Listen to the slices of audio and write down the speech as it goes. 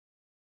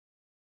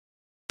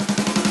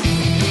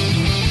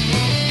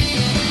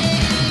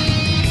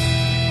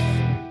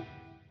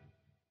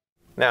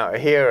Now,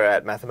 here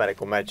at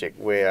Mathematical Magic,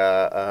 we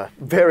are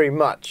very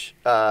much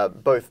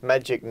both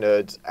magic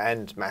nerds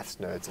and maths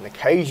nerds, and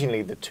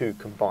occasionally the two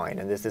combine.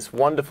 And there's this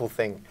wonderful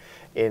thing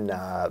in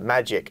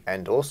magic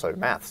and also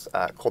maths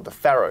called the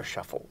Faro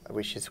shuffle,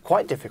 which is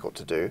quite difficult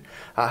to do.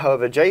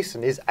 However,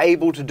 Jason is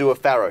able to do a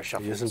Faro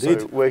shuffle. Yes,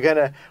 indeed. So we're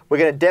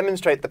gonna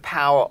demonstrate the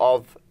power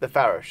of the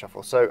Faro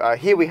shuffle. So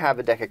here we have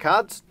a deck of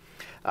cards,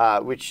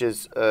 which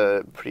is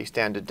a pretty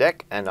standard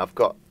deck, and I've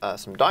got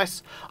some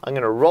dice. I'm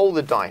going to roll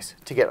the dice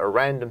to get a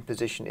random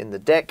position in the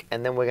deck,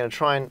 and then we're going to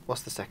try and...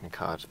 What's the second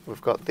card? We've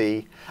got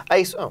the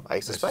ace. Oh,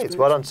 ace of spades.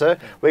 Well done, sir.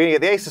 We're going to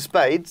get the ace of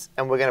spades,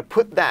 and we're going to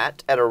put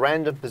that at a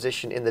random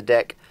position in the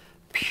deck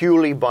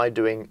purely by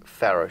doing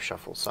Faro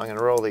shuffle. So I'm going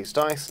to roll these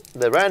dice.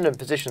 The random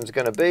position is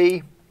going to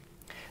be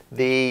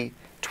the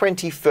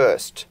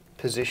 21st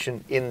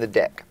position in the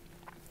deck.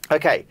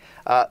 Okay,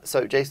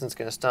 so Jason's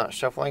going to start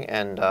shuffling,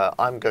 and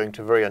I'm going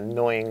to very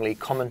annoyingly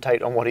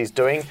commentate on what he's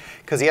doing,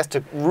 because he has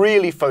to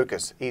really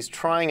focus. He's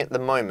trying at the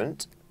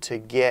moment to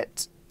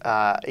get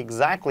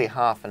exactly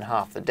half and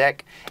half the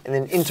deck, and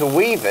then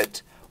interweave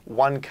it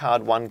one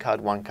card, one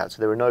card, one card.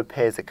 So there are no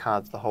pairs of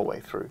cards the whole way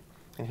through.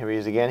 And here he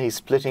is again. He's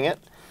splitting it.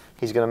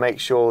 He's going to make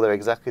sure they're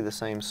exactly the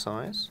same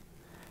size.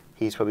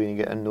 He's probably going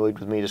to get annoyed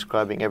with me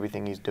describing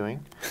everything he's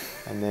doing.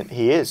 And then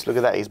he is. Look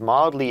at that. He's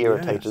mildly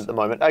irritated at the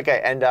moment.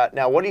 Okay, and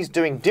now what he's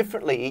doing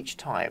differently each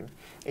time,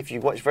 if you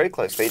watch very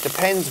closely, it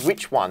depends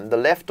which one, the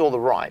left or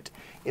the right,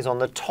 is on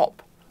the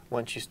top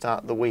once you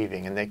start the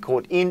weaving. And they're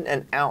called in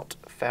and out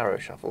Faro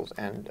shuffles.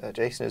 And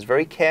Jason is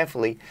very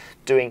carefully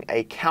doing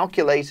a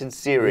calculated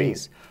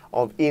series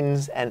of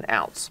ins and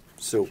outs.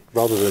 So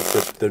rather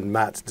than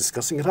Matt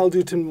discussing it, I'll do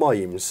it in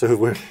mime. So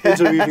we're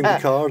interweaving the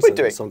cards. We're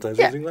doing, sometimes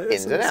we're doing like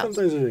this, ins and outs.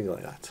 sometimes we're doing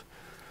like that.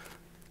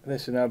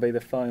 This will now be the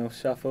final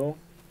shuffle.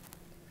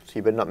 So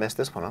you better not mess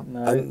this one up.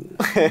 No.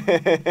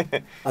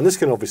 And this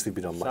can obviously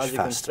be done much as you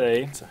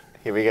faster. can see,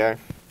 Here we go.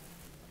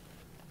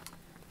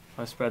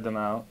 I spread them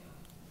out.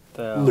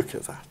 Look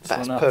at that.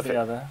 That's one after perfect.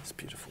 the other. It's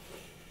beautiful.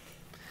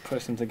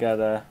 Push them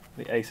together.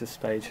 The ace of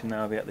spades should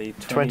now be at the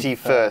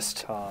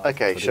 21st card.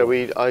 Okay, shall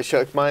we?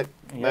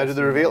 May I do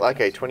the reveal?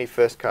 Okay,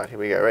 21st card. Here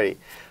we go. Ready?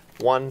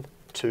 1,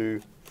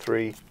 2,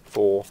 3,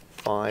 4,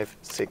 5,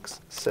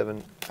 6,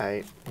 7,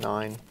 8,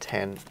 9,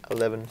 10,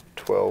 11,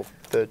 12,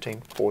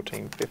 13,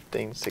 14,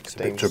 15,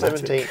 16,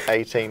 17,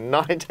 18,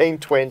 19,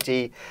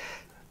 20.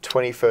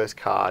 21st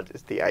card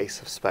is the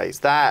ace of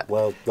spades. That.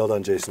 Well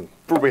done, Jason.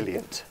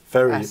 Brilliant.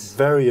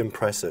 Very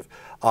impressive.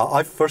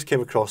 I first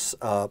came across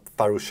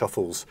Faro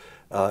shuffles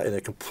in a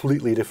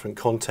completely different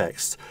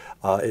context.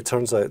 It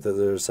turns out that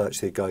there's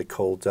actually a guy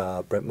called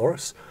Brent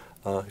Morris.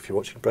 If you're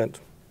watching, Brent,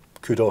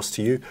 kudos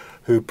to you,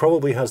 who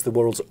probably has the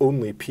world's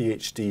only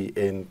PhD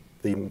in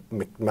the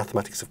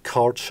mathematics of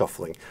card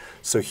shuffling.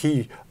 So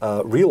he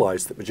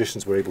realized that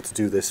magicians were able to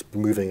do this,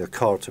 moving a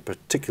card to a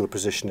particular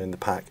position in the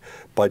pack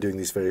by doing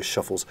these various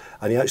shuffles.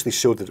 And he actually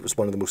showed that it was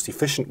one of the most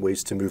efficient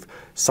ways to move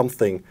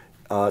something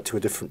to a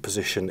different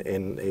position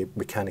in a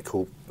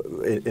mechanical,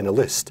 in a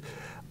list.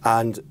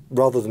 And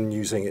rather than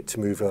using it to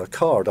move a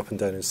card up and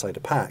down inside a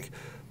pack,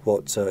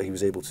 what he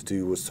was able to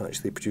do was to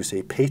actually produce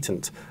a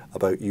patent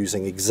about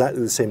using exactly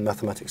the same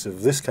mathematics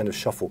of this kind of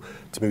shuffle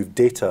to move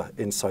data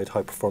inside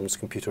high-performance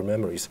computer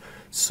memories.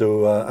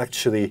 So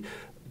actually,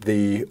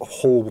 the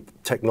whole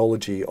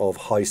technology of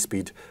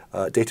high-speed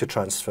data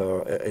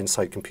transfer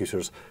inside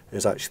computers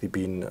has actually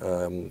been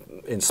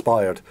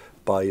inspired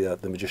by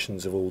the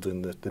magicians of old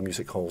in the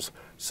music halls.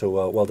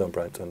 So well done,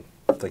 Brent, and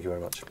thank you very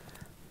much.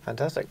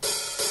 Fantastic.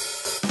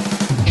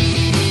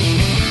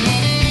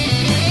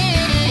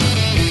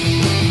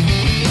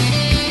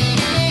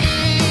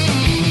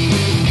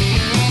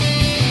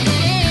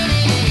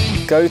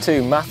 Go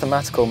to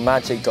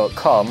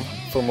mathematicalmagic.com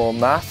for more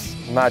maths,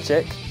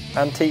 magic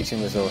and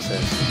teaching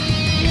resources.